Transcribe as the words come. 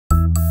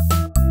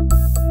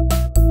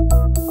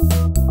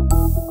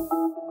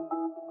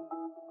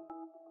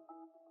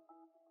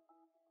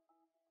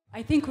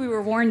I think we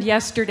were warned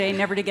yesterday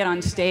never to get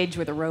on stage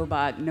with a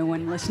robot. No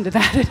one listened to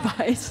that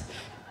advice.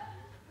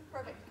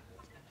 Perfect.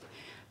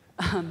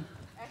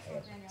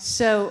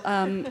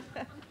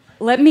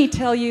 Let me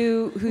tell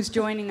you who's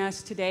joining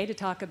us today to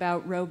talk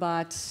about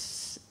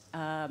robots'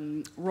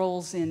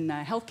 roles in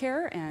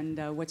healthcare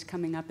and what's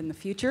coming up in the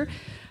future.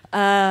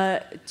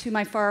 To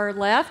my far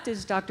left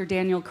is Dr.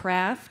 Daniel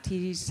Kraft.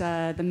 He's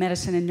the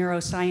Medicine and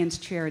Neuroscience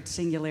Chair at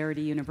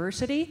Singularity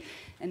University,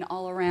 an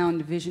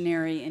all-around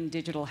visionary in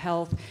digital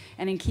health.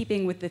 And in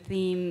keeping with the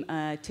theme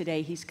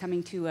today, he's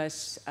coming to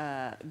us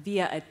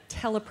via a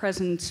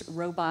telepresence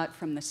robot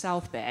from the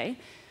South Bay.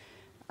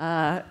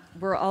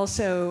 We're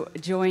also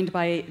joined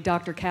by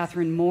Dr.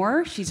 Catherine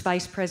Mohr. She's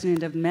Vice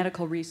President of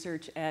Medical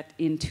Research at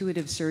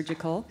Intuitive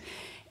Surgical.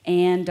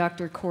 And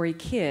Dr. Cory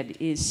Kidd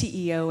is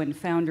CEO and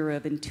founder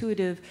of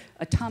Intuitive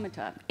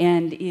Automata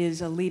and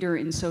is a leader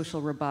in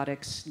social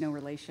robotics, no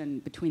relation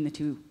between the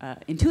two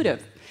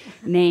intuitive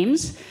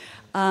names.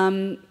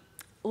 Well,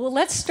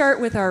 let's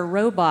start with our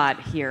robot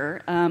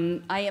here.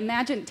 I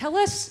imagine, tell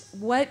us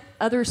what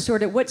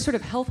sort of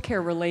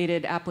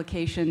healthcare-related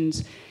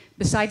applications,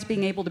 besides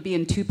being able to be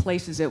in two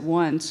places at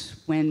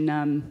once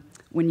when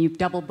you've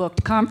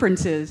double-booked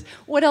conferences,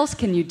 what else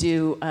can you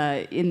do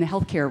in the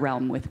healthcare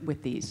realm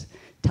with these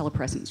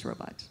telepresence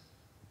robots?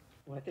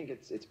 Well, I think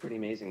it's pretty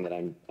amazing that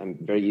I'm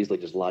very easily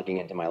just logging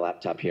into my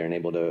laptop here and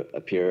able to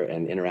appear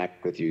and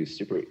interact with you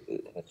in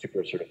a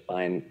super sort of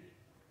fine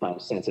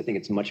sense. I think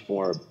it's much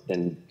more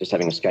than just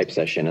having a Skype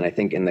session. And I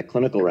think in the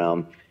clinical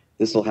realm,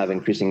 this will have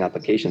increasing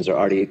applications. There are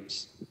already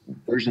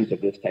versions of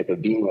this type of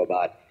beam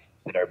robot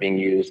that are being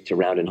used to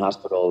round in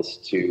hospitals,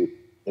 to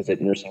visit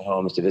nursing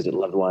homes, to visit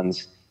loved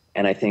ones.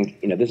 And I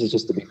think this is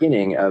just the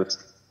beginning of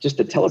just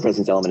the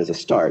telepresence element as a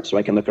start. So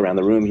I can look around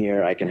the room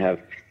here. I can have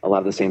a lot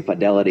of the same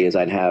fidelity as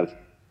I'd have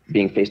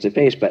being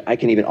face-to-face, but I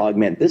can even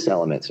augment this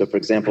element. So for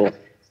example,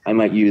 I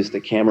might use the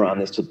camera on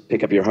this to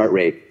pick up your heart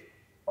rate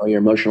or your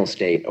emotional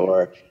state,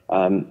 or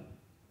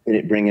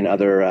bring in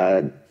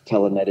other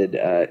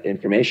telenetted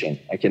information.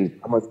 I can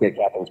almost get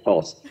Catherine's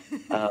pulse.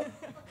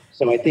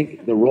 So I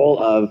think the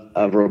role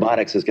of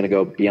robotics is going to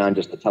go beyond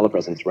just the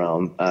telepresence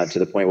realm to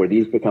the point where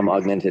these become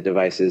augmented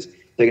devices.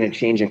 They're going to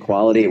change in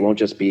quality. It won't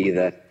just be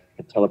the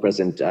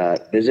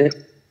telepresent visit.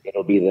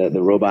 It'll be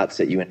the robots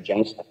that you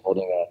ingest,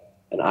 holding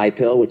an eye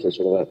pill, which is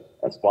sort of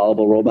a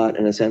swallowable robot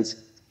in a sense.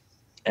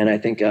 And I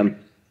think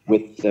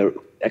with the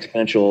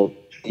exponential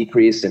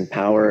decrease in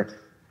power,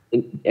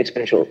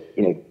 exponential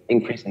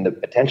increase in the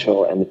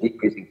potential and the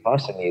decreasing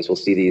cost of these, we'll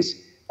see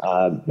these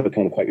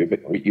become quite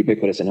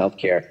ubiquitous in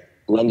healthcare,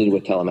 blended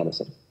with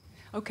telemedicine.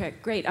 Okay,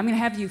 great. I'm going to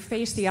have you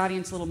face the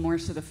audience a little more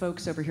so the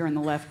folks over here on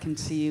the left can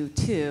see you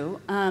too.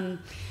 And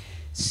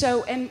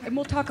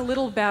we'll talk a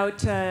little about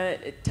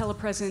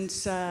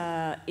telepresence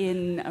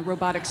in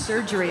robotic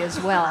surgery as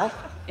well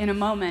in a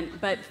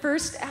moment. But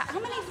first, how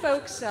many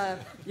folks,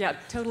 yeah,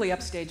 totally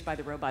upstaged by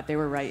the robot. They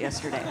were right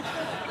yesterday.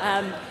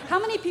 How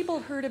many people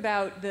heard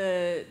about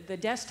the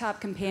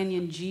desktop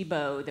companion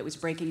Jibo that was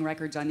breaking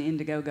records on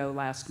Indiegogo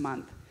last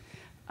month?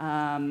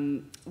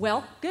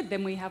 Well, good.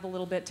 Then we have a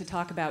little bit to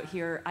talk about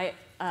here.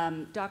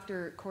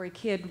 Dr. Cory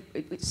Kidd,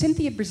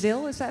 Cynthia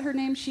Brazil, is that her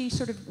name? She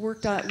sort of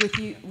worked with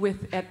you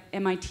at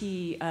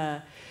MIT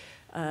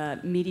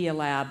Media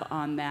Lab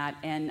on that.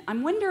 And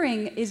I'm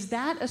wondering, is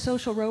that a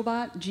social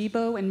robot,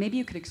 Jibo? And maybe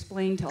you could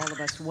explain to all of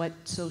us what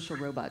social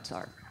robots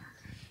are.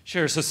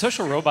 Sure. So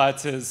social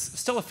robots is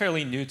still a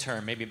fairly new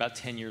term, maybe about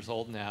 10 years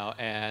old now.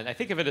 And I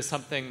think of it as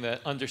something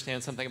that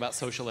understands something about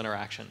social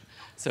interaction.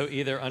 So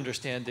either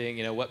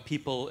understanding, what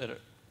people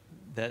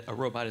that a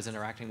robot is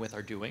interacting with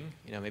are doing,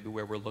 maybe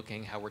where we're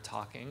looking, how we're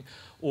talking,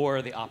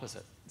 or the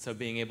opposite. So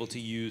being able to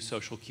use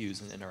social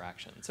cues in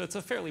interaction. So it's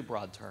a fairly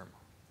broad term.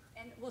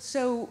 And well,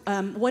 so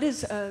what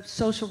does a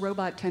social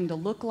robot tend to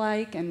look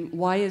like, and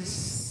why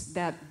is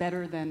that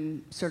better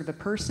than sort of a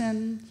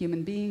person,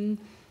 human being?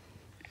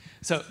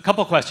 So a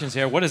couple questions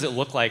here. What does it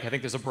look like? I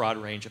think there's a broad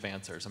range of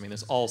answers. I mean,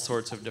 there's all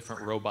sorts of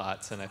different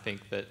robots, and I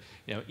think that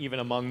even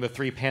among the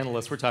three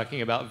panelists, we're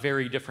talking about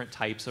very different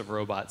types of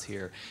robots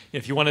here.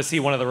 If you want to see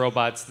one of the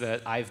robots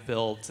that I've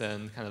built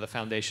and kind of the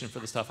foundation for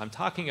the stuff I'm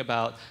talking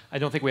about, I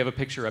don't think we have a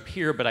picture up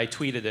here, but I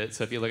tweeted it.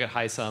 So if you look at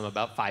HiSum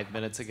about 5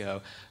 minutes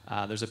ago,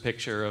 there's a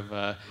picture of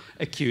a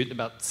cute,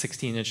 about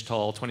 16-inch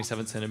tall,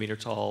 27-centimeter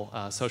tall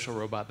social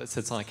robot that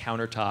sits on a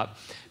countertop.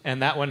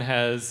 And that one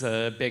has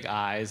big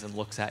eyes and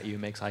looks at you,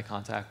 makes eye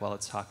contact while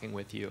it's talking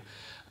with you.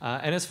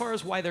 And as far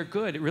as why they're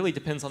good, it really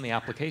depends on the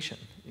application.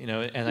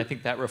 And I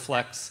think that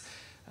reflects,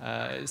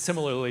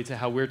 similarly to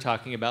how we're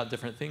talking about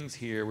different things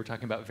here, we're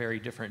talking about very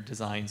different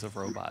designs of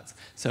robots.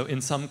 So in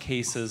some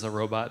cases, a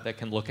robot that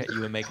can look at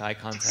you and make eye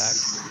contact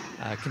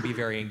can be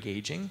very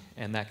engaging,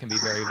 and that can be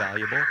very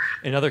valuable.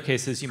 In other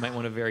cases, you might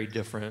want a very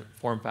different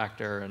form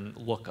factor and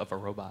look of a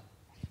robot.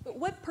 But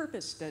what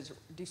purpose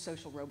do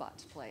social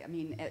robots play? I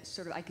mean,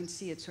 I can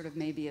see it sort of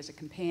maybe as a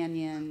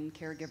companion,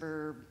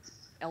 caregiver,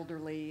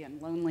 elderly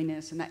and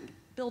loneliness and that.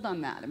 Build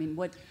on that. I mean,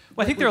 Well,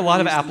 I think there are a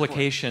lot of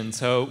applications.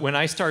 So when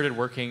I started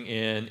working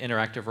in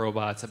interactive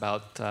robots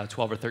about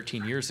 12 or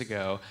 13 years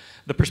ago,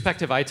 the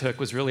perspective I took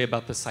was really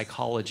about the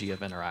psychology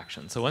of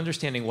interaction. So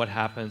understanding what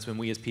happens when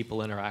we as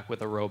people interact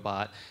with a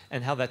robot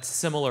and how that's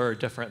similar or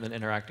different than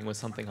interacting with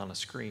something on a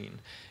screen.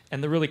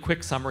 And the really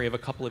quick summary of a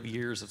couple of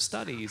years of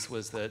studies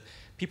was that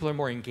people are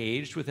more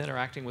engaged with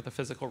interacting with a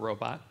physical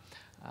robot.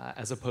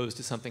 As opposed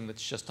to something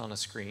that's just on a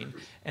screen.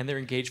 And they're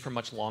engaged for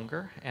much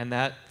longer. And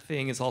that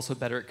thing is also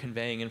better at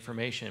conveying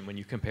information when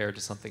you compare it to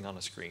something on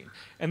a screen.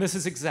 And this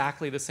is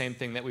exactly the same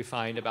thing that we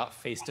find about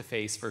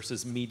face-to-face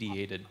versus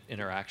mediated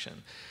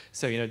interaction.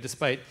 So,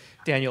 despite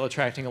Daniel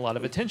attracting a lot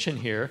of attention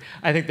here,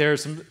 I think there are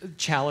some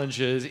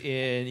challenges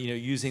in,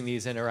 using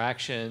these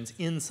interactions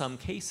in some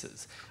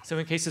cases. So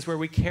in cases where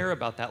we care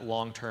about that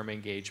long-term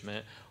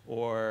engagement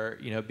or,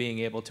 being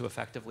able to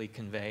effectively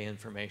convey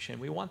information,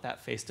 we want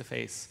that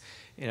face-to-face.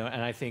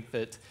 And I think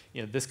that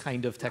this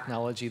kind of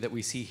technology that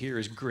we see here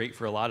is great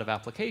for a lot of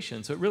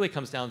applications. So it really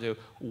comes down to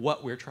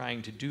what we're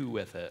trying to do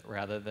with it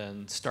rather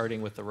than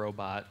starting with the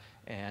robot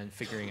and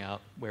figuring out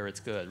where it's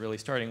good, really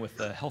starting with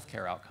the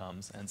healthcare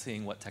outcomes and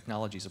seeing what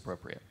technology is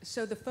appropriate.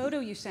 So the photo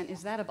you sent,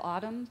 is that of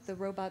Autumn, the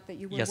robot that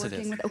you were Yes, working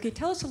it is. with? Okay,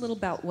 tell us a little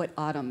about what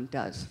Autumn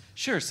does.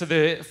 Sure. So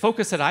the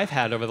focus that I've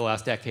had over the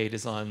last decade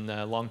is on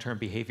long-term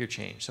behavior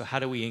change. So how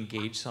do we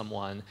engage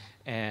someone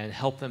and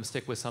help them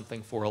stick with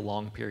something for a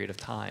long period of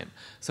time?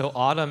 So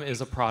Autumn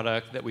is a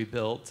product that we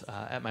built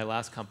at my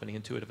last company,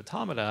 Intuitive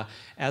Automata,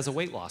 as a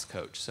weight loss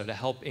coach. So to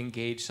help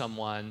engage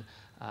someone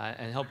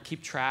and help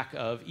keep track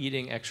of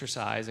eating,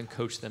 exercise, and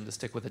coach them to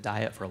stick with a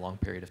diet for a long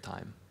period of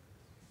time.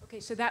 Okay,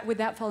 so would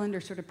that fall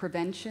under sort of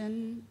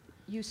prevention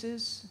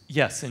uses?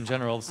 Yes, in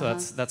general, so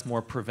that's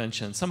more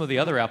prevention. Some of the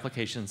other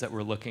applications that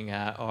we're looking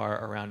at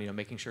are around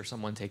making sure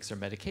someone takes their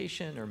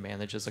medication or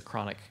manages a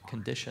chronic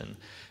condition.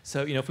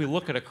 So if we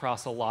look at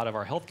across a lot of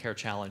our healthcare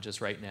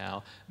challenges right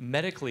now,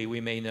 medically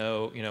we may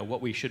know what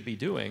we should be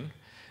doing,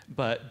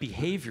 but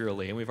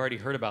behaviorally, and we've already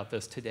heard about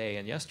this today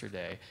and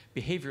yesterday,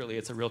 behaviorally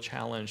it's a real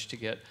challenge to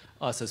get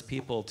us as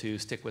people to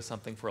stick with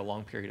something for a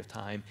long period of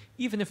time,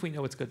 even if we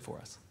know it's good for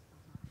us.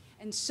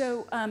 And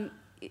so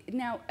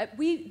now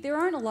there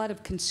aren't a lot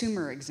of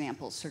consumer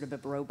examples sort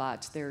of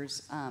robots.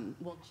 There's,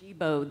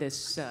 Jibo,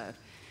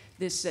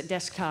 this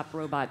desktop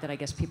robot that I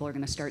guess people are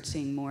going to start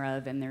seeing more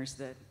of, and there's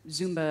the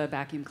Zumba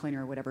vacuum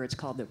cleaner or whatever it's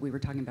called that we were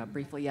talking about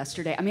briefly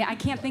yesterday. I mean, I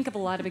can't think of a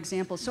lot of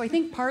examples. So I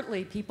think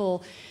partly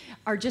people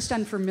are just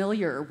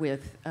unfamiliar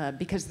with,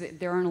 because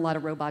there aren't a lot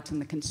of robots in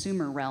the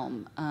consumer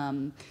realm.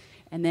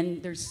 And then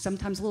there's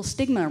sometimes a little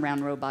stigma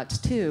around robots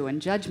too, and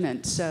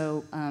judgment.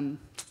 So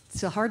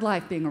it's a hard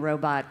life being a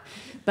robot.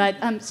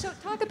 But so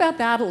talk about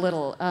that a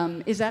little.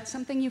 Is that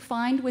something you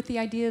find with the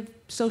idea of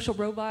social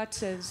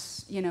robots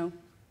as,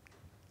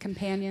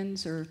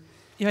 companions or?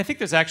 I think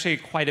there's actually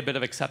quite a bit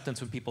of acceptance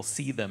when people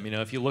see them.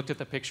 If you looked at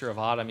the picture of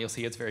Autumn, you'll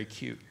see it's very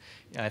cute.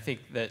 I think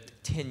that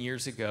 10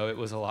 years ago, it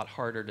was a lot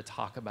harder to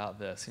talk about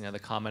this. The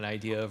common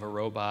idea of a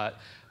robot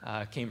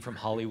came from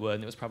Hollywood,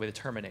 and it was probably the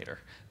Terminator,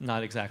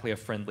 not exactly a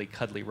friendly,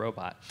 cuddly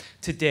robot.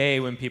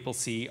 Today, when people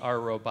see our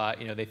robot,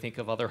 they think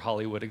of other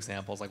Hollywood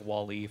examples, like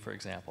Wall-E, for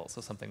example,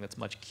 so something that's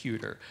much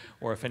cuter.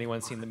 Or if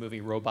anyone's seen the movie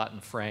Robot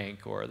and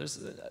Frank, or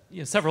there's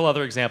several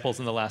other examples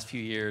in the last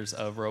few years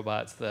of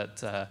robots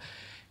that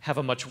have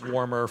a much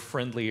warmer,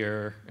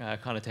 friendlier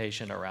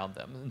connotation around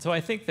them. And so I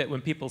think that when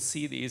people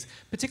see these,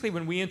 particularly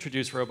when we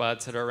introduce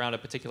robots that are around a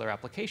particular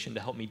application to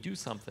help me do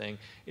something,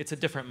 it's a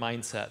different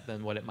mindset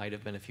than what it might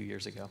have been a few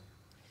years ago.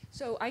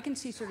 So I can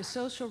see sort of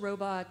social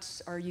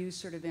robots are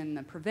used sort of in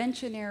the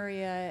prevention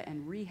area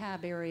and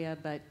rehab area,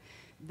 but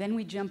then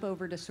we jump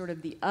over to sort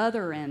of the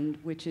other end,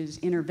 which is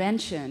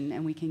intervention,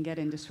 and we can get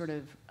into sort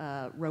of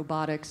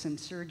robotics and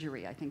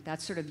surgery. I think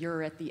that's sort of,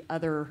 you're at the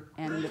other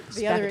end of the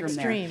spectrum other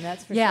extreme, there.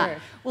 that's for sure.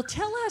 Well,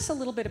 tell us a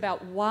little bit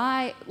about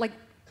why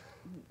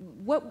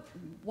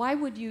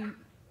would you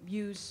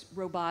use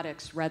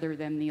robotics rather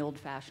than the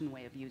old-fashioned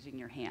way of using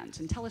your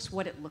hands? And tell us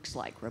what it looks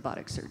like,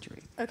 robotic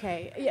surgery.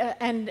 Okay, yeah,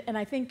 and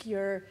I think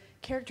your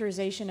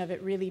characterization of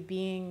it really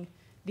being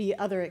the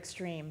other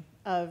extreme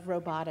of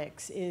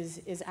robotics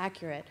is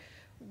accurate.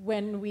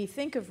 When we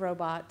think of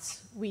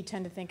robots, we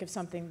tend to think of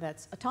something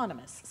that's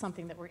autonomous,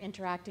 something that we're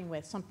interacting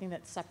with, something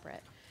that's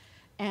separate.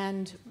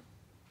 And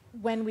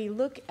when we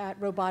look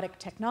at robotic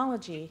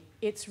technology,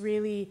 it's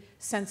really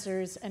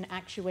sensors and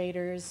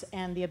actuators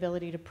and the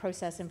ability to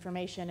process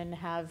information and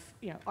have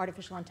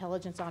artificial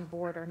intelligence on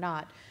board or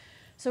not.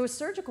 So a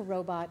surgical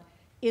robot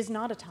is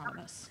not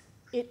autonomous.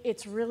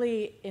 It's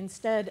really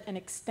instead an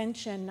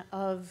extension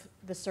of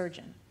the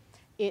surgeon.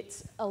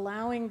 It's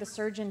allowing the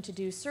surgeon to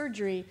do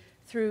surgery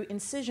through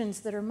incisions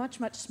that are much,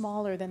 much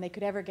smaller than they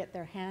could ever get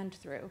their hand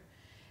through.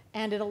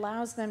 And it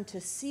allows them to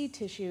see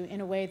tissue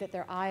in a way that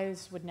their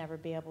eyes would never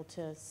be able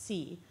to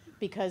see,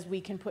 because we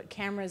can put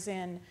cameras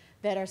in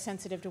that are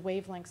sensitive to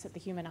wavelengths that the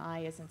human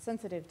eye isn't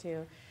sensitive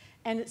to.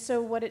 And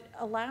so what it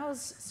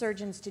allows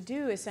surgeons to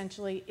do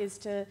essentially is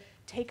to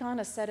take on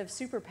a set of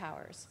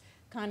superpowers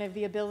kind of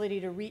the ability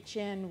to reach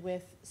in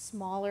with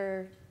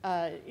smaller,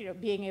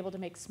 being able to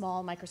make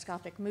small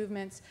microscopic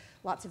movements,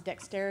 lots of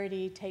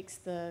dexterity, takes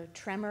the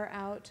tremor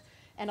out,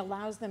 and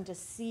allows them to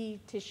see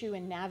tissue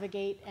and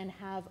navigate and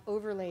have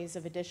overlays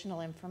of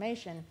additional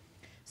information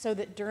so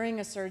that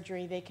during a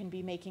surgery they can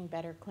be making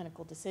better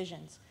clinical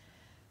decisions.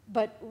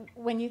 But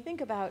when you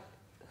think about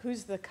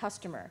who's the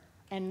customer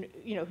and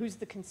who's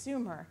the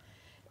consumer,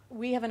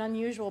 we have an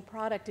unusual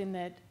product in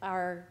that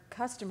our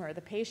customer,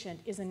 the patient,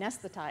 is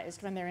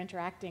anesthetized when they're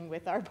interacting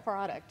with our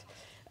product.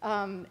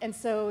 And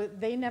so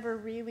they never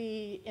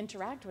really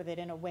interact with it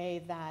in a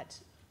way that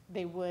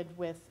they would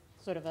with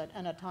sort of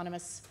an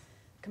autonomous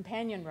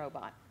companion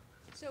robot.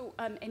 So,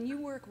 and you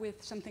work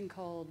with something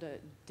called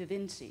Da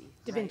Vinci.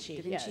 Da Vinci,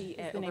 right? Da Vinci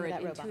yeah, is the name over of at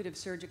that robot. Intuitive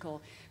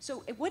Surgical.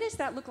 So what does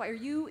that look like? Are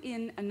you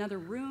in another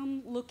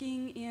room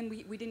looking in?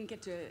 We didn't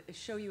get to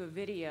show you a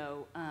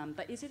video,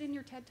 but is it in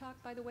your TED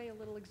Talk, by the way, a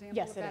little example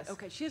Yes, of it that? is.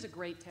 Okay, she has a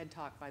great TED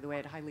Talk, by the way,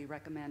 I'd highly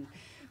recommend.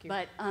 Thank you.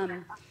 But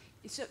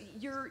so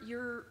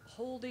you're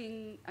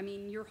holding,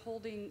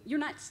 you're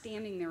not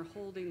standing there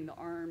holding the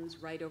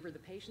arms right over the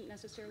patient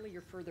necessarily,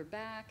 you're further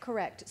back.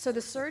 Correct. So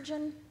the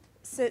surgeon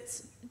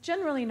sits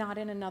generally not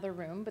in another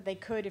room, but they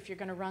could if you're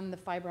going to run the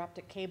fiber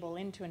optic cable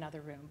into another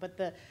room. But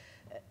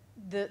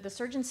the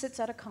surgeon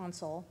sits at a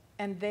console,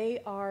 and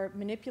they are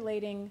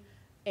manipulating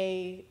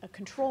a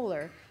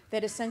controller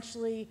that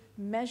essentially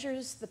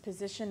measures the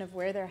position of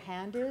where their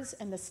hand is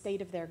and the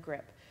state of their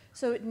grip.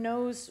 So it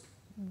knows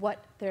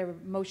what their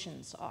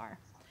motions are.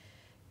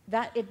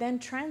 It then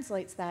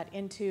translates that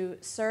into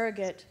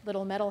surrogate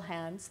little metal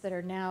hands that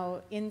are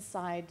now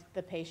inside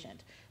the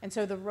patient. And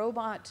so the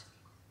robot,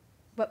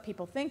 what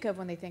people think of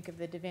when they think of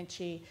the Da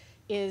Vinci,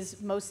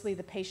 is mostly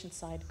the patient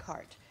side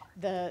cart,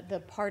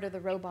 the part of the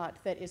robot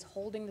that is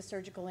holding the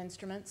surgical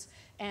instruments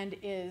and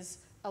is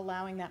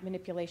allowing that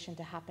manipulation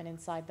to happen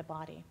inside the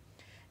body.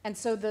 And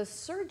so the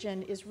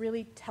surgeon is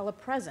really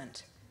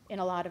telepresent in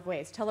a lot of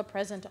ways,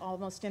 telepresent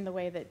almost in the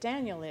way that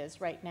Daniel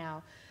is right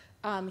now.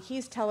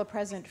 He's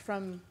telepresent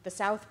from the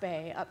South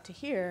Bay up to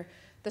here.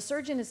 The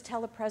surgeon is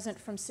telepresent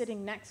from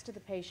sitting next to the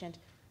patient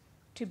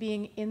to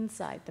being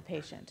inside the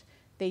patient.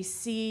 They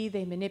see,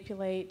 they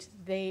manipulate,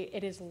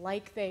 it is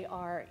like they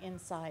are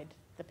inside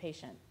the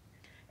patient.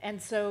 And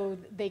so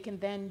they can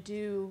then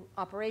do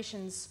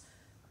operations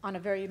on a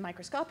very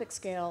microscopic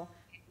scale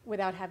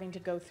without having to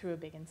go through a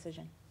big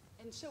incision.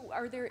 And so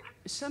are there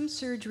some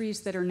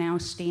surgeries that are now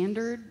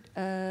standard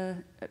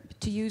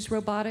to use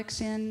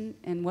robotics in,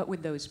 and what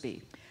would those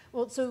be?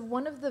 Well, so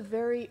one of the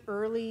very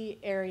early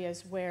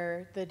areas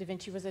where the Da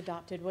Vinci was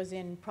adopted was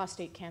in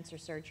prostate cancer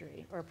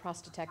surgery, or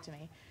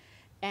prostatectomy.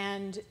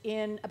 And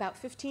in about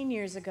 15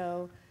 years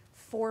ago,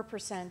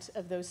 4%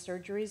 of those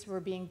surgeries were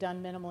being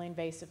done minimally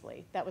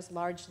invasively. That was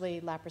largely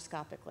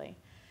laparoscopically.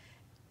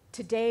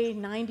 Today,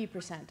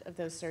 90% of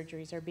those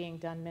surgeries are being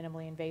done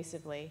minimally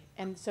invasively.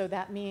 And so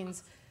that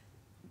means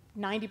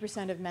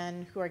 90% of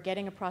men who are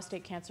getting a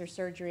prostate cancer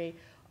surgery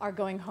are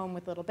going home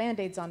with little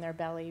Band-Aids on their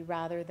belly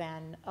rather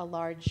than a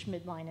large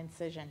midline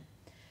incision.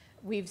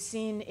 We've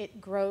seen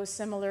it grow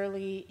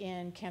similarly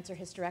in cancer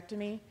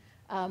hysterectomy,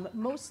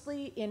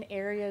 mostly in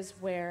areas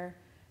where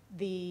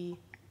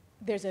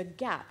there's a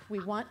gap. We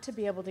want to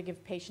be able to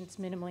give patients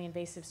minimally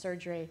invasive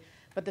surgery,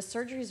 but the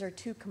surgeries are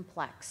too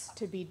complex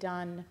to be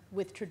done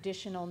with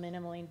traditional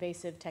minimally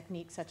invasive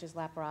techniques such as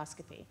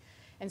laparoscopy.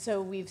 And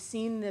so we've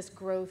seen this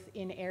growth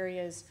in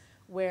areas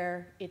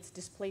where it's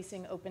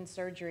displacing open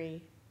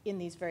surgery in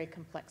these very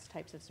complex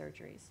types of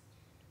surgeries.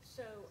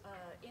 So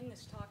in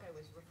this talk I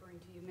was referring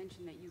to, you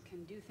mentioned that you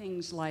can do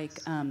things like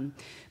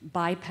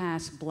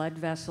bypass blood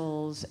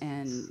vessels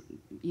and,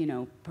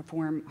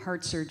 perform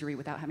heart surgery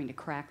without having to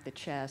crack the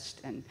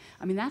chest. And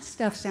I mean, that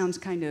stuff sounds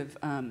kind of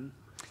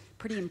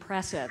pretty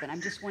impressive. And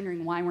I'm just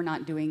wondering why we're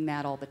not doing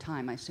that all the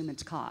time. I assume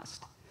it's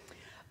cost.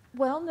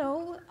 Well,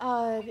 no,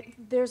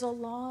 there's a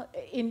lot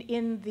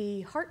in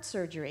the heart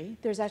surgery.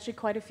 There's actually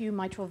quite a few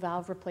mitral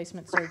valve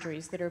replacement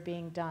surgeries that are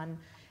being done,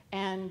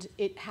 and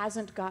it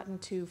hasn't gotten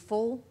to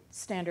full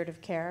standard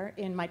of care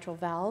in mitral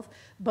valve,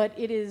 but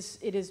it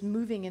is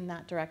moving in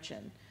that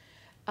direction.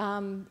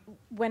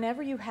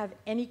 Whenever you have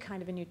any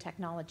kind of a new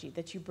technology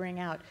that you bring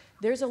out,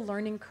 there's a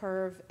learning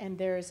curve and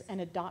there's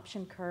an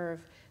adoption curve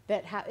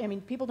that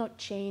people don't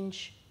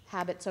change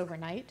habits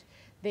overnight.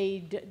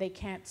 They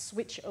can't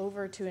switch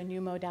over to a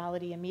new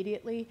modality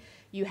immediately.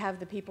 You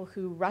have the people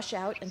who rush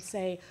out and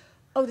say,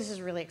 oh, this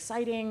is really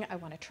exciting, I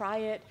want to try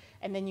it.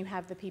 And then you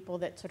have the people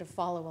that sort of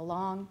follow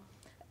along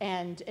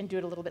and do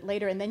it a little bit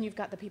later. And then you've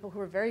got the people who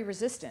are very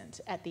resistant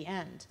at the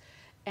end.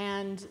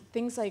 And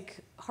things like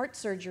heart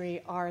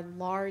surgery are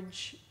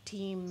large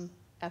team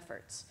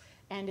efforts.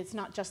 And it's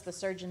not just the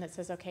surgeon that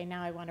says, okay,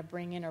 now I want to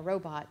bring in a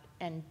robot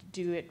and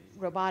do it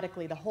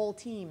robotically. The whole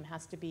team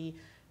has to be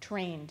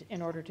trained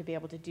in order to be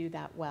able to do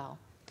that well.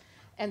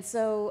 And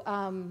so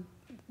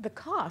the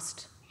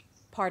cost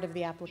part of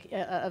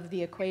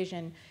the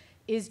equation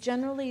is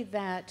generally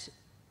that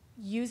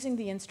using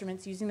the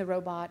instruments, using the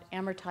robot,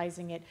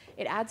 amortizing it,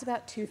 it adds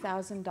about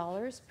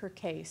 $2,000 per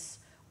case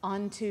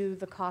onto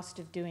the cost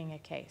of doing a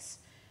case.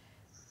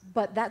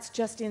 but that's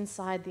just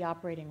inside the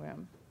operating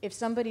room. If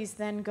somebody's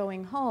then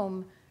going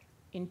home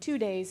in 2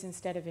 days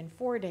instead of in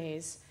 4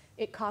 days,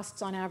 it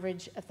costs on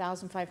average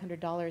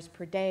 $1,500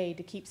 per day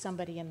to keep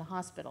somebody in the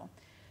hospital.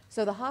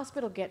 So the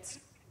hospital gets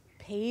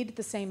paid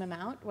the same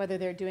amount, whether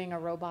they're doing a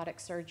robotic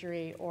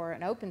surgery or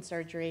an open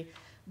surgery,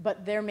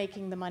 but they're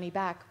making the money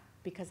back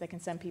because they can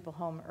send people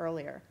home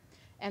earlier.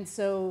 And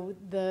so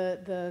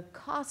the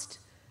cost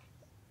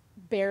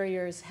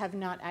barriers have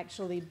not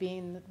actually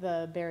been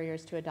the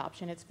barriers to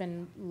adoption. It's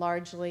been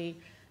largely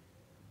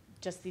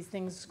just these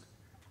things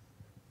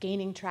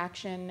gaining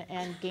traction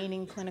and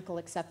gaining clinical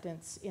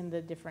acceptance in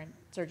the different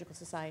surgical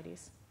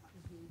societies.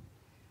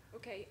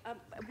 Okay,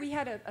 we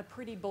had a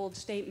pretty bold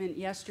statement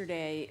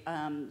yesterday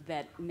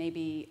that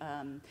maybe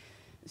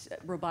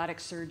robotic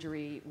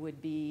surgery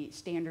would be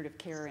standard of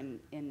care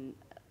in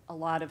a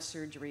lot of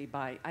surgery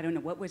by, I don't know,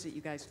 what was it,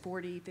 you guys,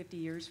 40, 50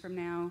 years from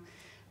now?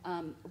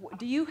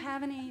 Do you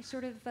have any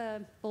sort of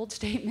bold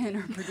statement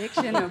or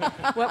prediction of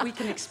what we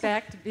can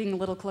expect being a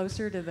little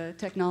closer to the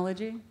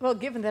technology? Well,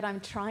 given that I'm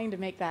trying to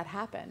make that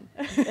happen,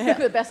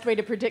 the best way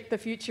to predict the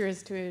future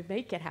is to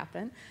make it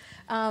happen.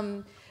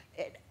 When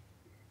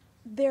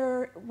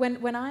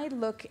I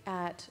look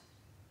at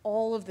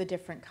all of the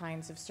different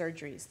kinds of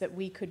surgeries that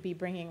we could be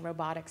bringing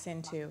robotics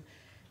into,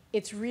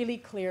 it's really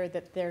clear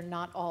that they're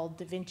not all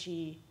Da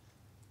Vinci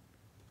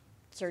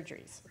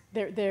surgeries.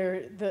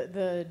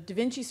 The Da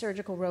Vinci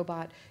surgical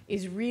robot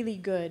is really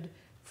good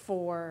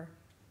for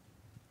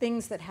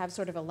things that have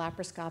sort of a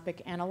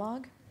laparoscopic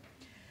analog.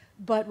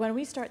 But when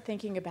we start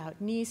thinking about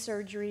knee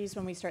surgeries,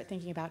 when we start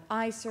thinking about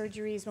eye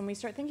surgeries, when we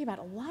start thinking about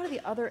a lot of the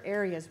other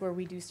areas where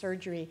we do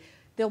surgery,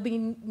 there'll be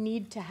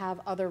need to have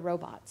other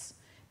robots,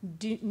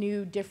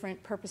 new,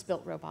 different,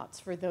 purpose-built robots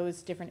for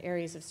those different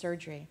areas of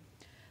surgery.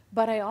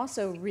 But I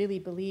also really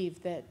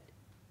believe that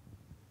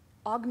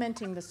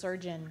augmenting the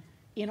surgeon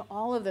in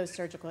all of those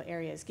surgical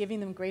areas,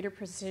 giving them greater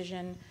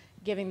precision,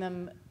 giving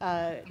them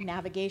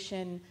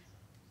navigation,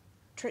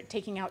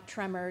 taking out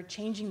tremor,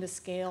 changing the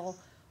scale,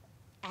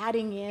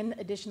 adding in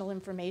additional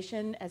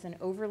information as an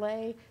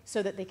overlay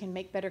so that they can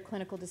make better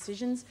clinical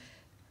decisions,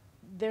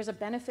 there's a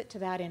benefit to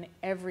that in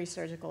every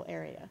surgical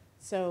area.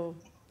 So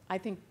I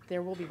think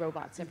there will be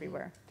robots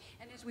everywhere.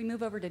 And as we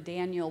move over to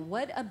Daniel,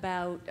 what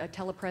about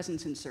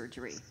telepresence in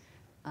surgery?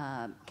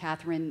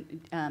 Catherine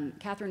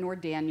or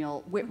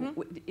Daniel,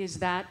 is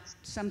that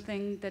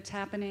something that's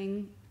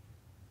happening?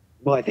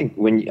 Well, I think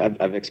when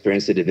I've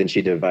experienced a Da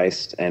Vinci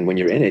device, and when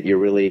you're in it, you're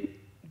really,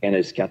 and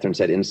as Catherine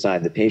said,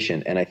 inside the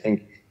patient. And I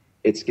think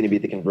it's going to be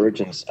the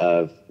convergence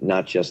of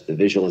not just the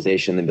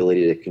visualization, the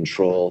ability to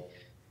control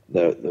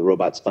the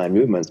robot's fine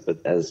movements,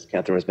 but as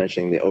Catherine was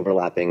mentioning, the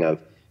overlapping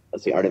of,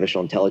 let's say, artificial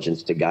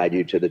intelligence to guide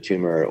you to the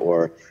tumor,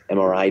 or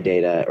MRI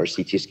data or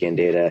CT scan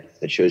data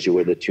that shows you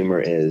where the tumor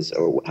is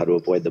or how to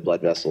avoid the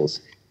blood vessels.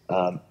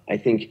 I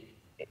think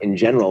in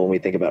general, when we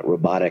think about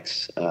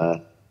robotics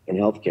in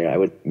healthcare, I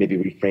would maybe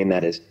reframe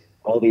that as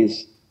all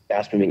these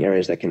fast-moving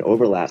areas that can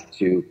overlap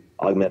to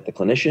augment the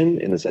clinician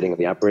in the setting of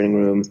the operating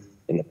room,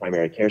 in the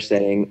primary care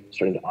setting,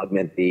 starting to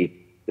augment the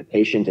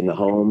patient in the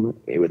home,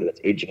 whether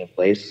that's aging in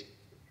place,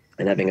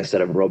 and having a set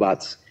of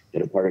robots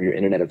that are part of your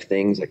Internet of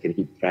Things that can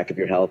keep track of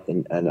your health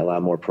and allow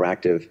more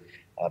proactive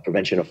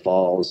prevention of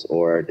falls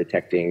or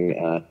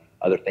detecting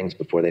other things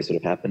before they sort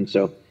of happen.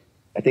 So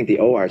I think the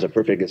OR is a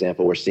perfect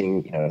example. We're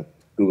seeing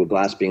Google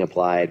Glass being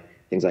applied.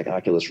 Things like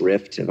Oculus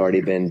Rift have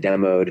already been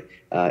demoed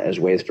as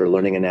ways for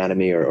learning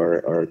anatomy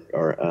or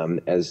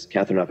as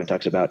Catherine often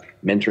talks about,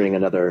 mentoring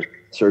another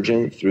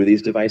surgeon through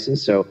these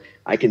devices. So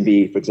I can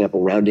be, for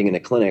example, rounding in a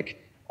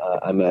clinic.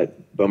 I'm a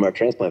bone marrow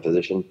transplant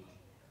physician.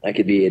 I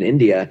could be in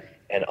India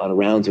and on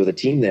rounds with a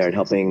team there and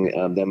helping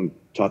them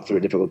talk through a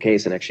difficult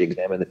case and actually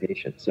examine the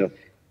patient. So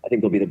I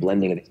think there'll be the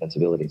blending of these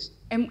sensibilities.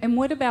 And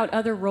what about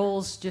other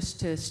roles, just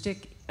to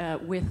stick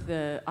with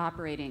the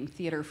operating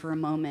theater for a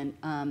moment,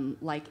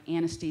 like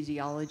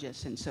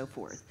anesthesiologists and so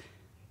forth?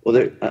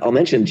 Well, I'll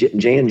mention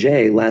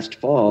J&J last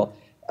fall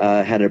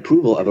had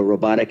approval of a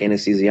robotic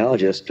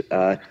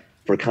anesthesiologist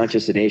for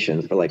conscious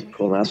sedation, for like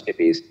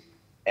colonoscopies.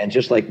 And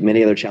just like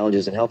many other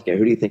challenges in healthcare,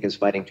 who do you think is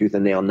fighting tooth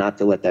and nail not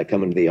to let that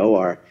come into the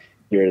OR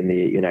here in the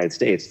United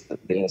States? The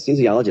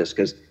anesthesiologists,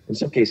 because in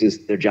some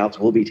cases their jobs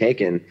will be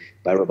taken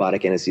by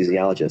robotic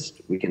anesthesiologists.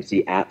 We can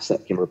see apps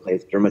that can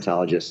replace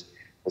dermatologists.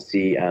 We'll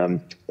see,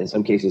 in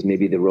some cases,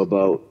 maybe the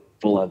robo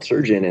full-on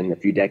surgeon in a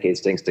few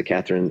decades, thanks to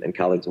Catherine and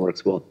colleagues in work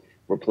school,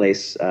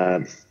 replace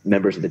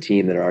members of the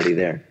team that are already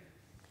there.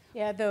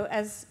 Yeah, though,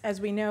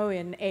 as we know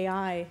in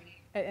AI,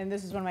 and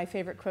this is one of my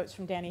favorite quotes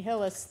from Danny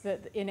Hillis,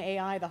 that in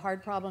AI, the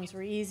hard problems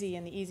were easy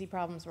and the easy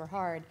problems were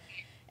hard.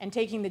 And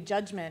taking the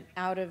judgment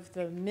out of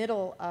the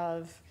middle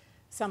of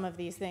some of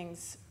these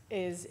things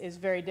is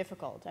very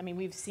difficult. I mean,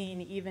 we've seen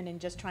even in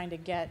just trying to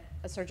get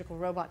a surgical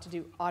robot to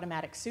do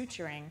automatic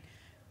suturing,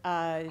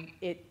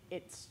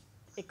 it's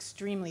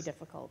extremely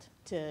difficult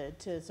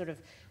to sort of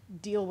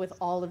deal with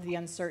all of the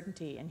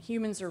uncertainty. And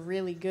humans are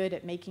really good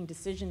at making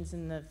decisions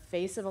in the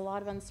face of a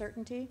lot of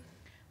uncertainty.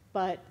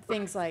 But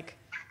things like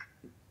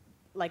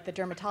like the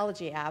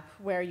dermatology app,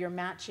 where you're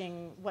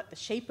matching what the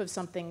shape of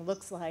something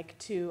looks like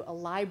to a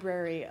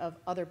library of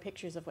other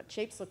pictures of what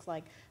shapes look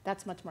like,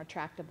 that's much more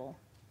tractable.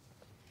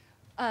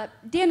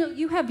 Daniel,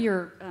 you have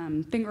your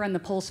finger on the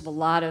pulse of a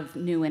lot of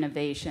new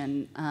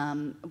innovation.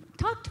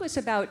 Talk to us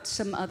about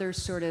some other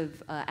sort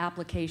of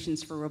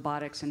applications for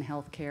robotics in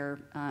healthcare.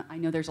 I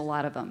know there's a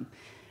lot of them,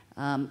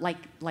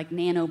 like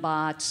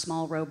nanobots,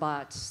 small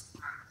robots.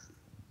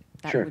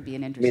 That Sure. would be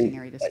an interesting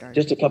area to start.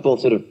 Just a couple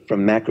sort of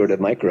from macro to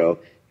micro.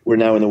 We're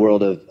now in the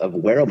world of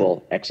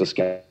wearable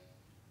exoskeletons.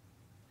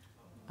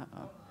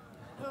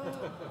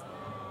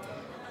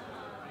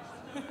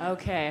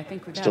 Okay, I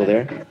think we got Still it.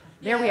 there?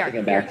 There we are.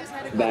 I'm back.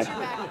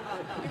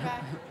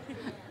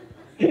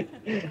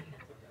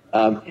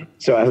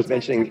 So I was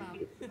mentioning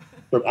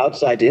from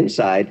outside to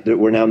inside that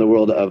we're now in the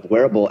world of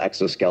wearable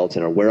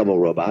exoskeleton or wearable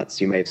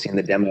robots. You may have seen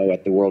the demo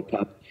at the World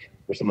Cup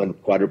for someone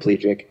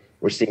quadriplegic.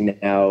 We're seeing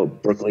now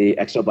Berkeley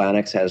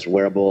Exobionics has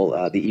wearable,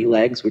 the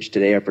e-legs, which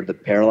today are for the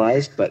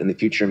paralyzed, but in the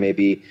future may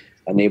be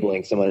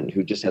enabling someone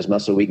who just has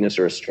muscle weakness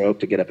or a stroke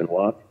to get up and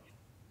walk.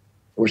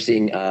 We're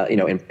seeing,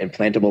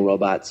 implantable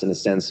robots in a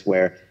sense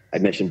where I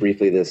mentioned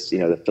briefly this,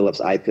 the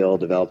Philips iPill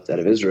developed out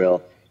of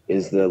Israel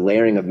is the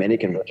layering of many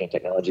convergent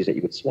technologies that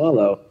you would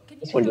swallow.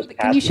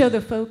 Can you show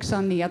the folks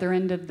on the other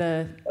end of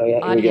the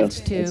audience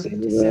too, just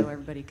so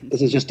everybody can see?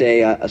 This is just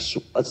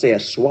let's say a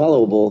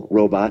swallowable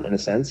robot in a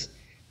sense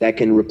that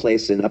can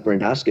replace an upper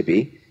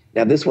endoscopy.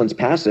 Now this one's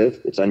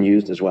passive; it's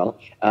unused as well.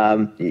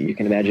 You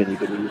can imagine you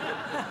could use.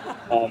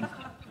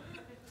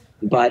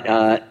 But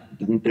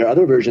there are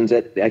other versions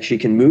that actually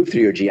can move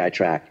through your GI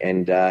tract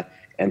and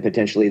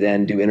potentially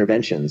then do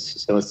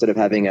interventions. So instead of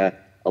having a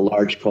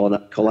large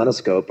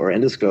colonoscope or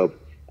endoscope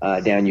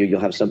down you,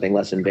 you'll have something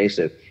less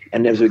invasive.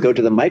 And as we go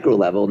to the micro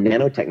level,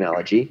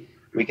 nanotechnology,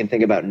 we can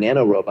think about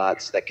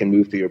nanorobots that can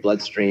move through your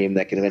bloodstream,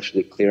 that can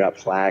eventually clear out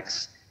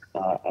plaques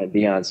and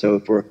beyond. So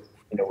if we're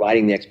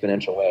riding the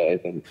exponential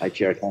wave, and I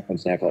chair a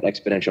conference now called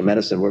Exponential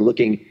Medicine, we're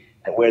looking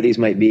at where these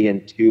might be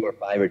in 2 or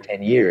 5 or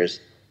 10 years.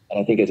 And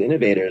I think as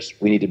innovators,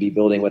 we need to be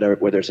building whether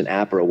it's an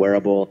app or a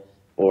wearable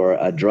or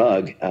a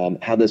drug,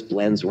 how this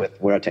blends with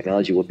where our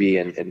technology will be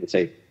in let's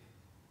say,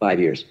 5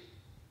 years.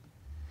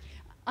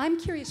 I'm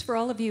curious for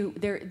all of you,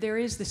 there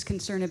is this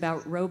concern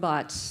about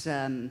robots,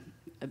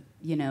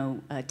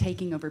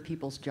 taking over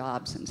people's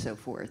jobs and so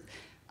forth,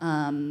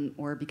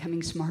 or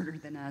becoming smarter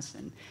than us.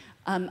 And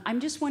I'm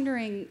just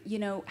wondering,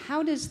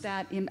 how does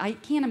that, I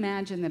can't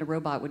imagine that a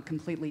robot would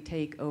completely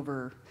take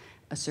over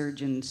a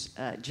surgeon's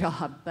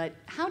job, but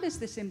how does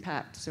this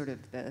impact sort of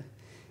the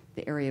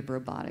area of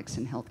robotics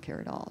in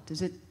healthcare at all?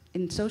 Does it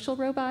in social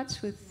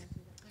robots with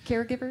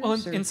caregivers? Well,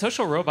 in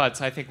social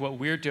robots, I think what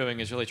we're doing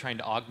is really trying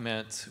to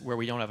augment where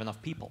we don't have enough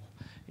people.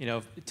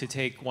 To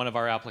take one of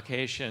our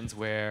applications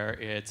where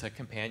it's a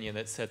companion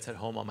that sits at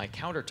home on my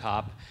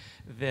countertop,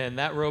 then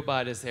that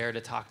robot is there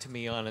to talk to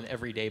me on an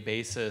everyday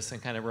basis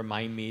and kind of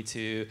remind me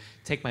to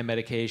take my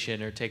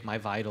medication or take my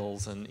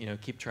vitals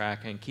and keep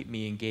track and keep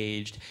me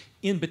engaged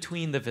in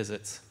between the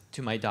visits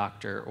to my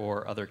doctor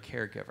or other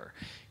caregiver.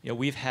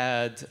 We've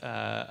had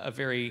a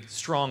very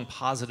strong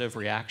positive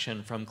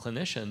reaction from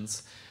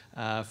clinicians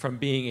from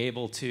being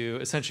able to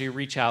essentially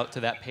reach out to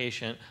that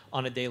patient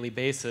on a daily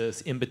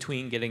basis in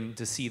between getting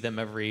to see them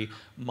every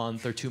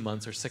month or 2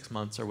 months or 6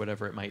 months or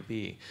whatever it might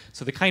be.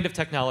 So the kind of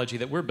technology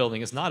that we're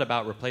building is not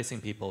about replacing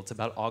people, it's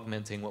about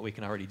augmenting what we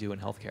can already do in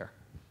healthcare.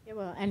 Yeah,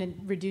 well, and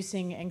in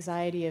reducing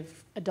anxiety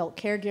of adult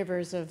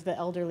caregivers of the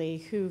elderly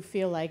who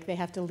feel like they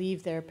have to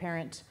leave their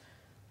parent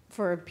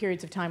for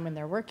periods of time when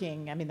they're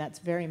working. I mean, that's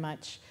very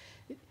much,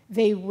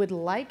 they would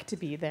like to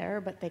be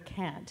there, but they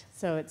can't.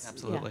 So it's,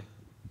 absolutely. Yeah.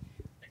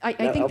 I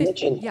think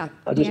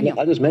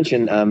I'll just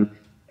mention,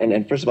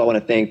 and first of all, I want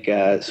to thank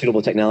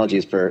Suitable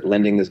Technologies for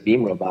lending this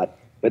beam robot.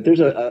 But there's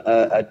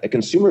a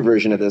consumer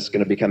version of this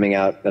going to be coming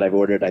out that I've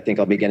ordered. I think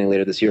I'll be getting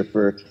later this year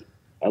for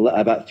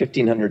about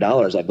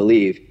 $1,500, I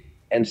believe.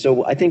 And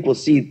so I think we'll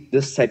see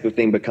this type of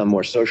thing become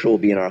more social. We'll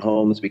be in our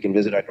homes. We can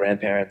visit our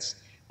grandparents.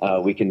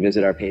 We can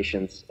visit our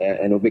patients,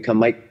 and it'll become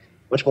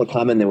much more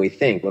common than we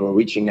think when we're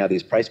reaching now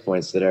these price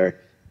points that are,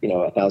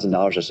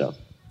 $1,000 or so.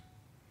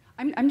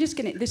 I'm just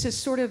going to, this is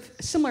sort of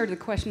similar to the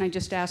question I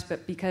just asked,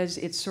 but because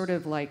it's sort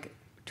of like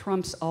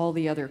trumps all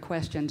the other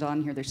questions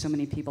on here, there's so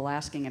many people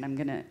asking, and I'm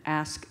going to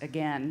ask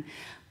again.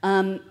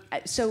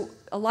 So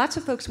lots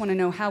of folks want to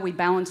know how we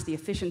balance the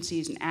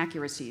efficiencies and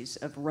accuracies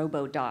of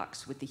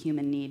robo-docs with the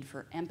human need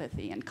for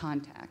empathy and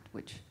contact,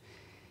 which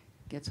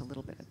gets a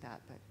little bit at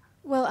that. But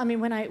well, I mean,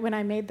 when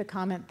I made the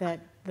comment that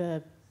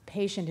the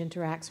patient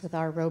interacts with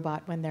our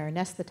robot when they're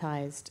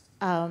anesthetized,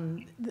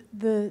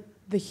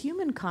 the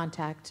human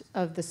contact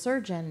of the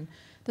surgeon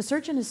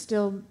is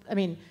still, I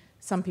mean,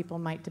 some people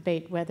might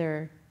debate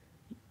whether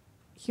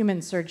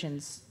human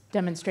surgeons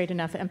demonstrate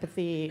enough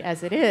empathy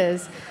as it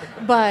is,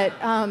 but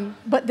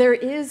there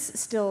is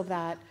still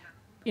that,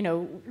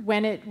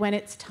 when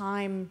it's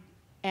time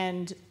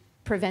and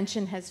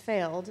prevention has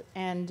failed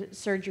and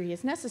surgery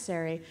is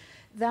necessary,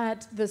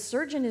 that the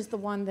surgeon is the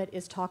one that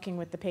is talking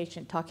with the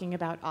patient, talking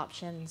about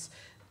options,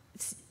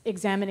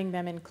 examining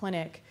them in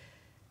clinic.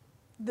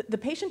 the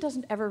patient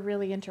doesn't ever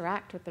really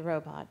interact with the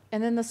robot.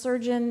 And then the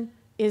surgeon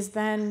is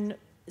then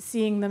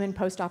seeing them in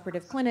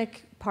post-operative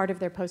clinic, part of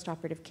their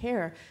post-operative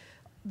care.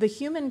 The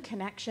human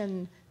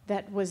connection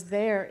that was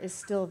there is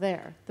still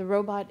there. The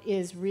robot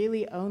is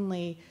really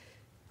only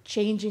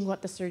changing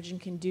what the surgeon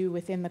can do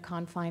within the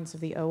confines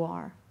of the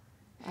OR.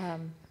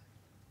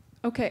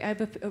 Okay, I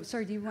have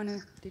sorry, did you want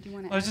to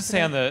I was just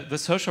saying on the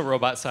social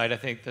robot side, I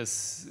think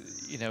this,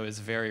 is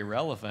very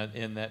relevant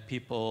in that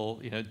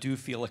people, do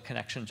feel a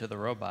connection to the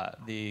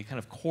robot. The kind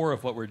of core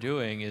of what we're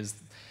doing is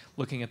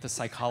looking at the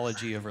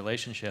psychology of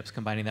relationships,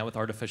 combining that with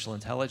artificial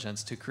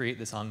intelligence to create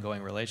this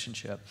ongoing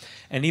relationship.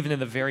 And even in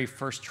the very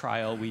first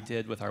trial we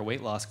did with our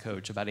weight loss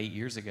coach about 7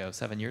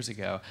 years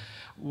ago,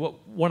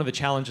 one of the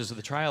challenges of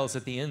the trial is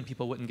at the end,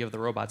 people wouldn't give the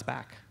robots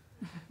back.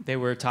 They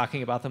were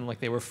talking about them like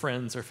they were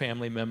friends or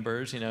family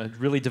members,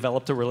 really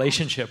developed a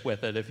relationship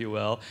with it, if you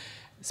will,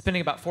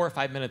 spending about 4 or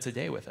 5 minutes a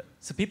day with it.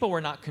 So people were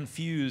not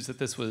confused that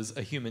this was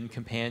a human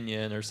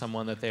companion or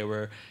someone that they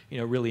were,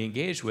 really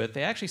engaged with.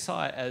 They actually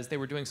saw it as they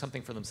were doing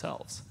something for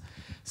themselves.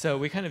 So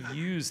we kind of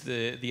used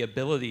the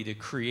ability to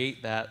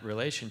create that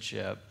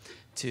relationship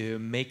to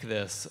make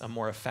this a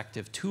more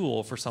effective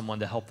tool for someone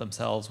to help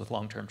themselves with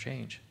long-term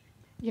change.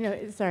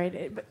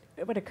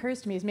 But what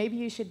occurs to me is maybe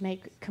you should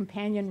make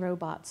companion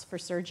robots for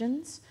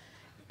surgeons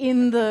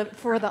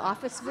for the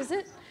office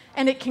visit,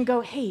 and it can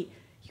go, hey,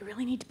 you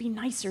really need to be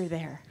nicer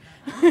there.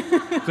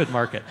 Good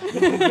market.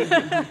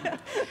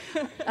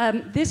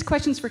 This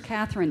question's for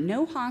Catherine.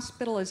 No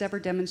hospital has ever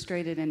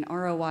demonstrated an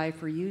ROI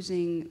for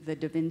using the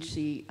Da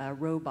Vinci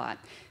robot.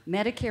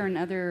 Medicare and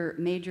other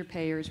major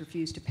payers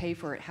refuse to pay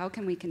for it. How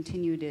can we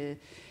continue to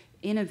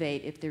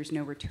innovate if there's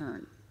no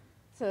return?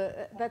 So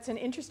that's an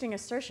interesting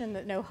assertion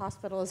that no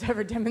hospital has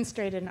ever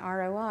demonstrated an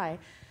ROI.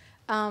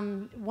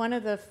 One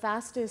of the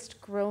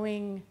fastest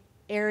growing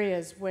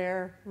areas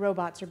where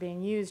robots are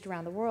being used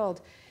around the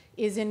world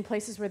is in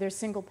places where there's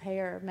single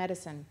payer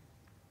medicine.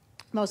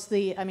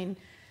 Mostly,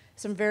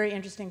 some very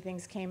interesting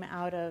things came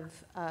out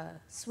of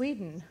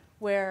Sweden,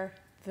 where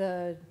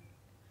the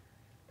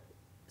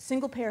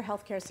single payer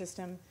healthcare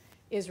system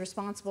is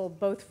responsible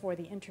both for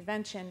the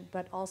intervention,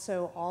 but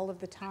also all of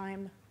the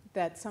time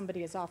that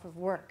somebody is off of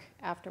work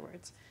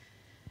afterwards.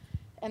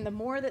 And the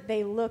more that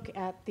they look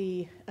at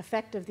the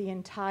effect of the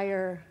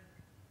entire,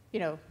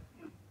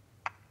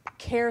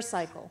 care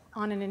cycle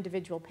on an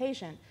individual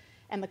patient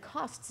and the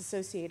costs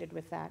associated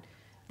with that,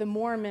 the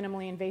more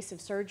minimally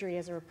invasive surgery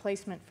as a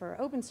replacement for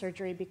open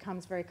surgery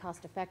becomes very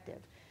cost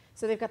effective.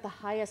 So they've got the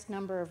highest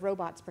number of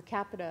robots per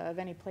capita of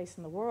any place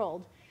in the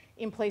world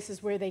in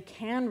places where they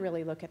can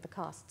really look at the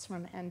costs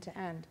from end to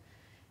end.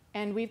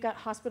 And we've got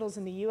hospitals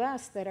in the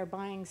US that are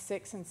buying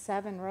 6 and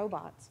 7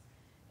 robots.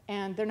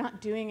 And they're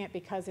not doing it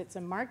because it's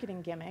a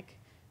marketing gimmick.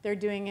 They're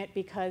doing it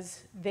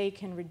because they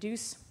can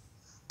reduce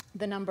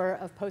the number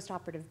of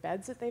post-operative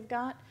beds that they've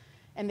got,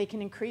 and they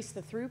can increase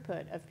the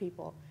throughput of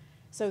people.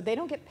 So they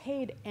don't get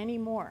paid any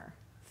more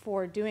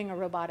for doing a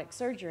robotic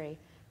surgery,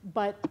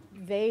 but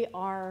they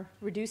are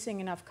reducing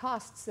enough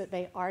costs that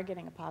they are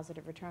getting a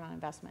positive return on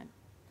investment.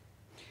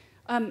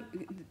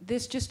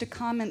 This just a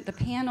comment. The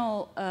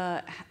panel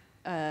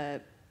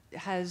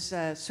has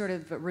sort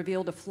of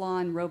revealed a flaw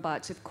in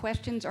robots. If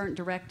questions aren't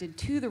directed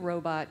to the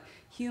robot,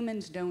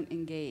 humans don't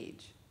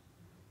engage.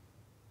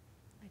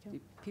 Do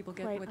people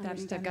get what that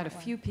means? I've got a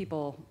few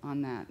people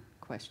on that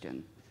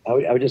question.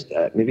 I would just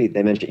maybe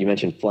you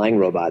mentioned flying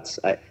robots.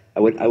 I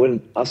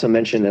would also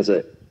mention as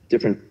a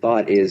different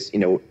thought is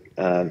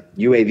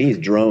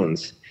UAVs,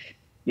 drones.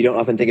 You don't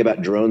often think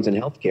about drones in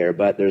healthcare,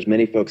 but there's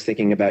many folks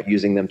thinking about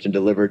using them to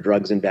deliver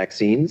drugs and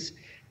vaccines,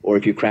 or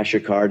if you crash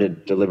your car to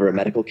deliver a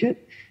medical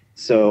kit.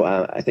 So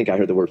I think I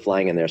heard the word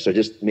flying in there. So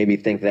just maybe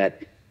think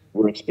that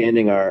we're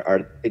expanding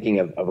our thinking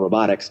of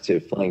robotics to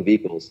flying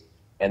vehicles,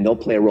 and they'll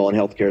play a role in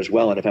healthcare as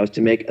well. And if I was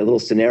to make a little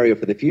scenario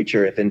for the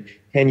future, if in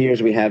 10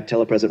 years we have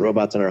telepresent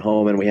robots in our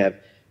home and we have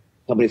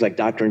companies like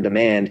Doctor in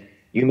Demand,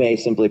 you may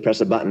simply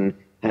press a button,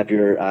 have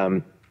your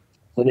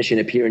clinician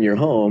appear in your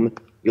home.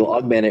 You'll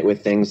augment it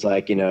with things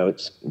like,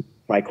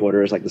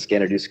 tricorders like the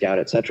Scanner Do Scout,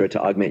 et cetera,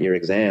 to augment your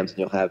exams. And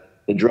you'll have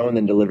the drone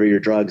then deliver your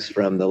drugs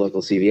from the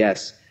local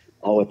CVS,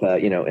 all with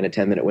in a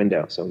 10-minute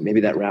window. So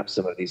maybe that wraps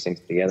some of these things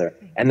together.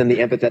 And then the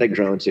empathetic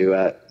drone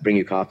to bring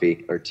you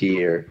coffee or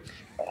tea or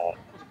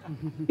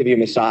give you a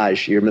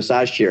massage. Your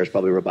massage chair is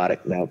probably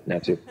robotic now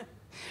too.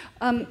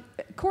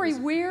 Cory,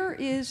 where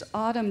is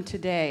Autumn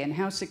today, and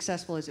how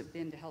successful has it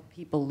been to help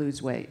people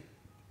lose weight,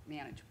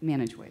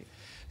 manage weight?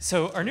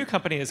 So our new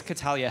company is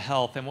Catalia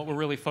Health, and what we're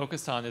really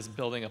focused on is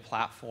building a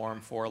platform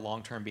for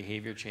long-term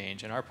behavior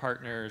change. And our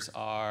partners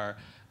are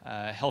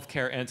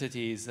healthcare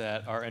entities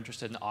that are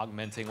interested in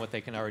augmenting what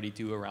they can already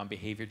do around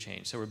behavior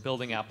change. So we're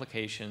building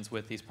applications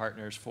with these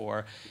partners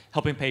for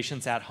helping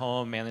patients at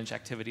home manage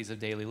activities of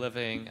daily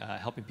living,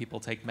 helping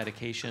people take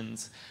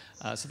medications.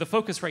 So the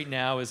focus right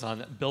now is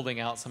on building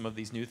out some of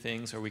these new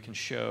things where we can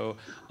show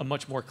a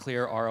much more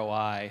clear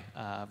ROI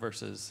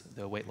versus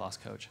the weight loss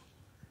coach.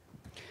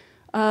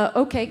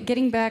 Okay,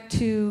 getting back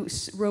to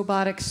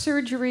robotic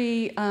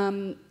surgery,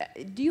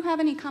 do you have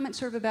any comments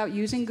sort of about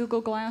using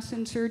Google Glass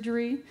in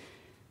surgery?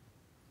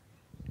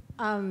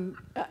 I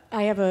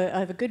have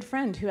a good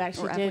friend who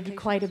actually did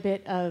quite a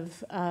bit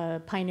of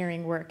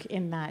pioneering work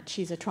in that.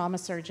 She's a trauma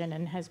surgeon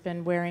and has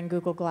been wearing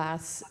Google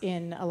Glass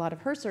in a lot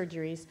of her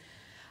surgeries.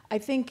 I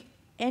think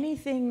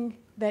anything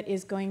that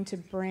is going to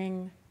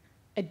bring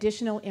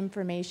additional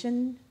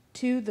information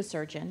to the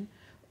surgeon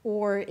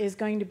or is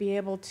going to be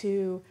able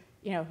to,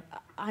 you know,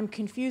 I'm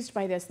confused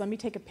by this, let me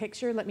take a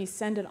picture, let me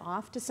send it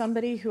off to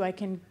somebody who I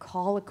can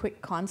call a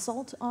quick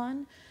consult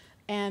on,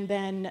 and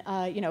then,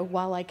 you know,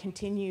 while I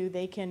continue,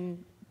 they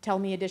can tell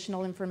me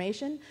additional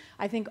information.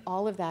 I think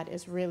all of that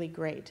is really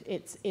great.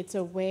 It's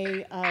a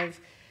way of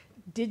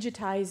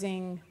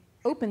digitizing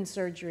open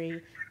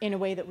surgery in a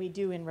way that we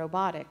do in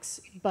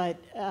robotics, but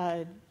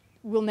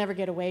we'll never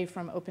get away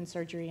from open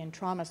surgery and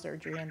trauma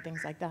surgery and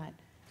things like that.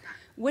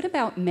 What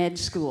about med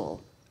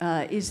school?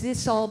 Is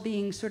this all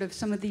being sort of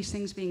some of these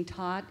things being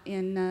taught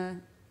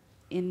in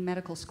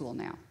medical school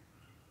now?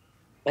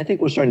 I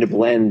think we're starting to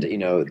blend, you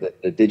know,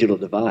 the digital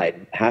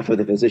divide. Half of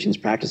the physicians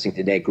practicing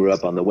today grew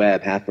up on the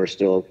web, half are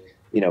still,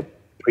 you know,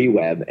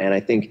 pre-web. And I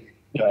think,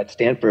 you know, at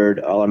Stanford,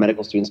 all our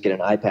medical students get an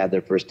iPad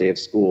their first day of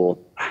school,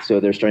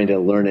 so they're starting to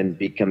learn and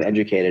become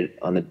educated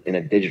in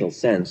a digital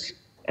sense.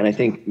 And I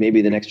think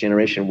maybe the next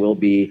generation will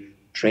be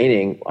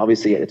training.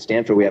 Obviously, at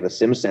Stanford, we have a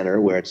sim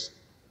center where it's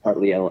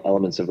partly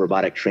elements of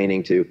robotic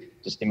training to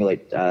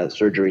stimulate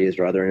surgeries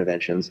or other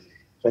interventions.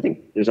 So I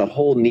think there's a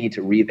whole need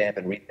to revamp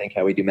and rethink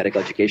how we do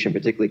medical education,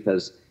 particularly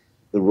because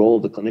the role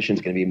of the clinician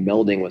is going to be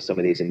melding with some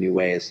of these in new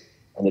ways.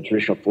 And the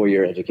traditional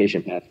four-year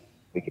education path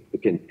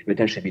can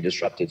potentially be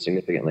disrupted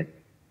significantly.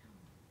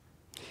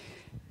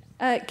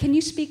 Can you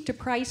speak to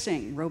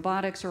pricing?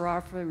 Robotics are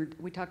offered,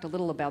 we talked a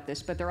little about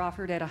this, but they're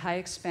offered at a high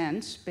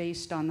expense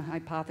based on the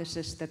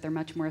hypothesis that they're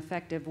much more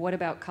effective. What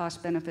about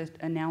cost-benefit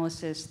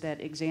analysis that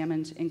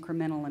examines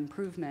incremental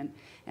improvement?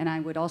 And I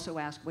would also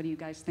ask, what do you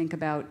guys think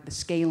about the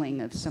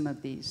scaling of some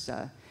of these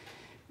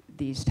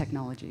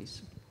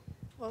technologies?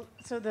 Well,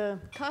 so the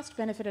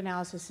cost-benefit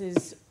analysis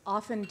is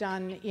often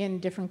done in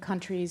different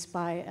countries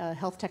by a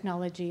health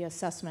technology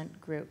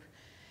assessment group.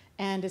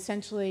 And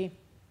essentially,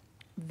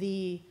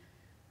 the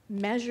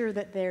measure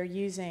that they're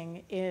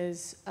using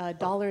is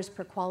dollars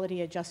per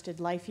quality adjusted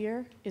life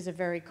year is a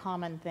very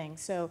common thing.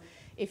 So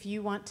if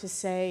you want to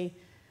say,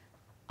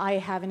 I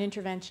have an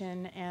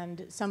intervention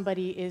and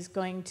somebody is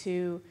going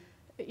to,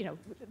 you know,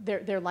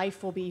 their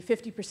life will be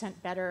 50%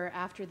 better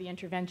after the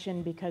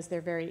intervention because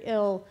they're very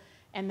ill,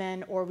 and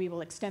then, or we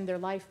will extend their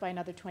life by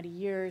another 20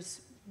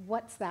 years,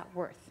 what's that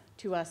worth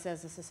to us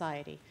as a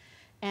society?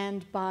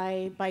 And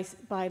by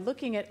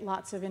looking at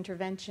lots of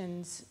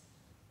interventions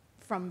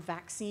from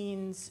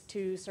vaccines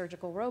to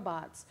surgical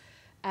robots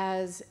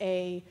as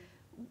a,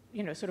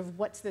 you know, sort of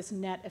what's this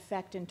net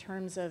effect in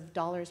terms of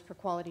dollars per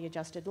quality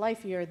adjusted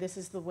life year, this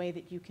is the way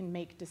that you can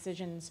make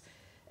decisions,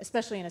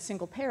 especially in a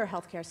single payer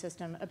healthcare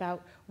system,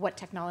 about what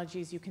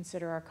technologies you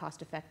consider are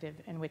cost effective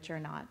and which are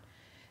not.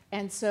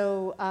 And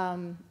so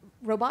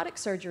robotic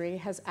surgery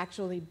has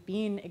actually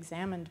been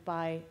examined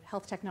by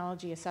health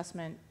technology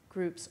assessment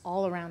groups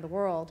all around the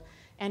world,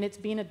 and it's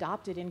been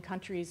adopted in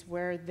countries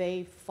where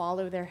they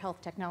follow their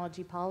health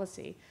technology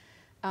policy.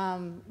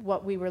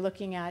 What we were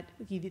looking at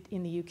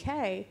in the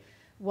UK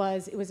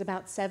was it was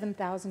about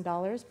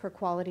 $7,000 per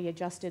quality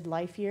adjusted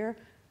life year,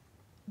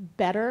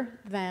 better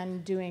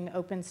than doing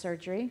open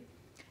surgery.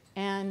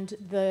 And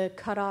the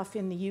cutoff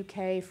in the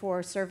UK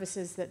for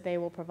services that they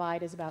will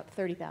provide is about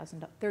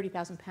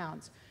 30,000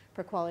 pounds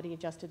per quality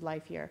adjusted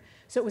life year.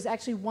 So it was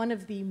actually one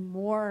of the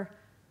more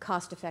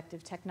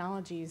cost-effective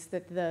technologies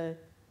that the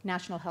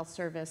National Health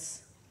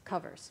Service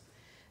covers.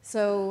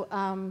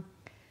 So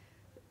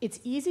it's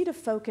easy to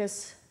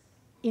focus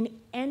in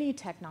any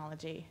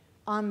technology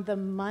on the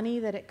money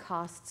that it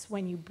costs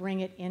when you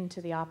bring it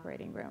into the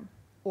operating room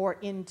or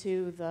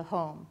into the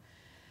home.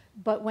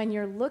 But when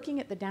you're looking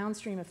at the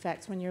downstream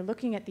effects, when you're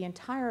looking at the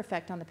entire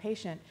effect on the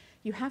patient,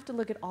 you have to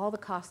look at all the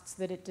costs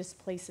that it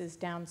displaces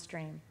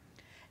downstream.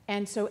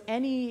 And so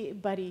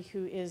anybody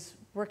who is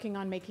working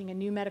on making a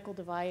new medical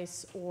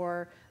device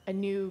or a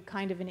new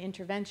kind of an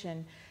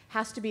intervention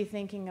has to be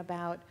thinking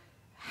about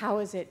how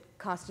is it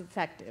cost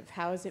effective?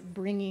 How is it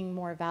bringing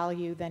more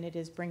value than it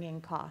is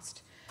bringing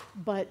cost?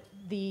 But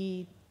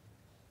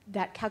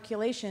that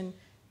calculation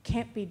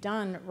can't be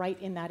done right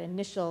in that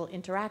initial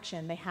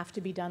interaction. They have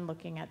to be done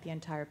looking at the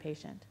entire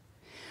patient.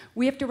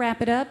 We have to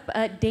wrap it up.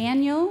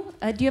 Daniel,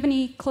 do you have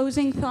any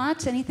closing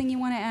thoughts? Anything you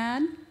want to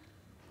add?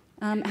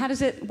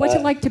 What's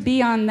it like to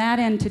be on that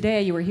end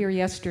today? You were here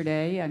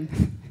yesterday.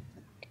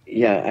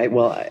 Yeah,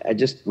 I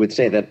just would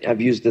say that I've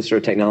used this sort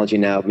of technology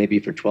now maybe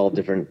for 12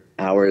 different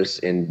hours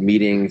in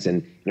meetings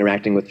and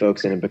interacting with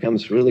folks, and it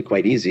becomes really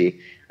quite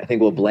easy. I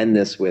think we'll blend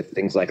this with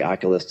things like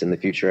Oculus in the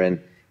future,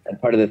 and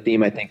part of the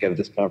theme, I think, of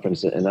this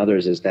conference and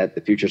others is that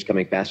the future is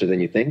coming faster than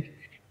you think,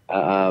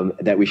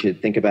 that we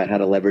should think about how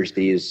to leverage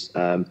these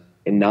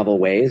in novel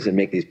ways and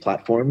make these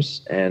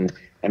platforms. And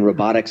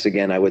robotics,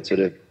 again, I would sort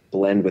of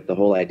blend with the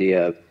whole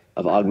idea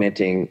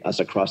augmenting us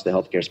across the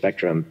healthcare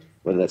spectrum,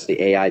 whether that's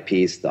the AI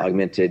piece, the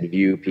augmented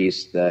view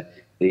piece, the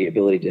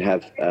ability to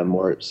have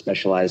more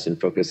specialized and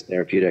focused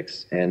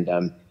therapeutics.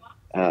 And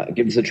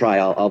give this a try.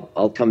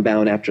 I'll come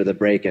down after the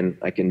break, and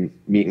I can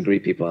meet and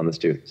greet people on this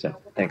too. So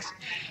thanks.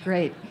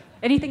 Great.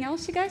 Anything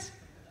else, you guys?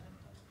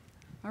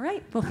 All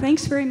right. Well,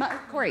 thanks very much.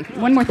 Cory,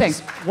 one more thing.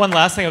 One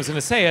last thing I was going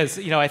to say is,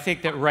 I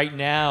think that right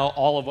now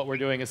all of what we're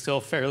doing is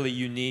still fairly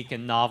unique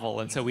and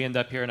novel, and so we end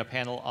up here in a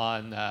panel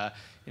on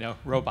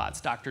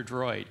robots, Dr.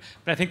 Droid.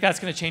 But I think that's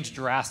going to change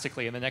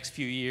drastically in the next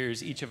few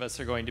years. Each of us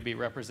are going to be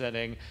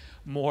representing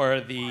more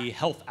the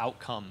health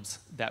outcomes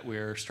that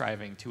we're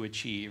striving to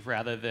achieve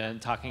rather than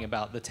talking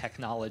about the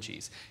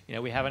technologies.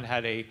 We haven't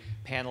had a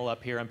panel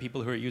up here on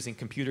people who are using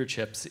computer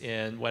chips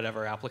in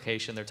whatever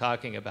application they're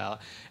talking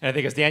about. And I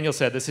think, as Daniel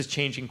said, this is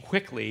changing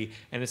quickly,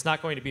 and it's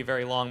not going to be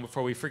very long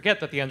before we forget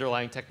that the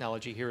underlying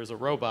technology here is a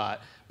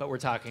robot, but we're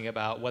talking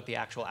about what the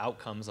actual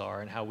outcomes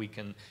are and how we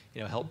can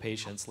help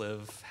patients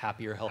live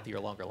happier, healthier,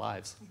 longer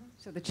lives.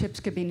 So the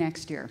chips could be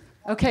next year.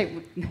 Okay,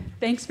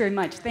 thanks very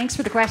much. Thanks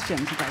for the questions,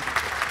 you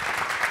guys.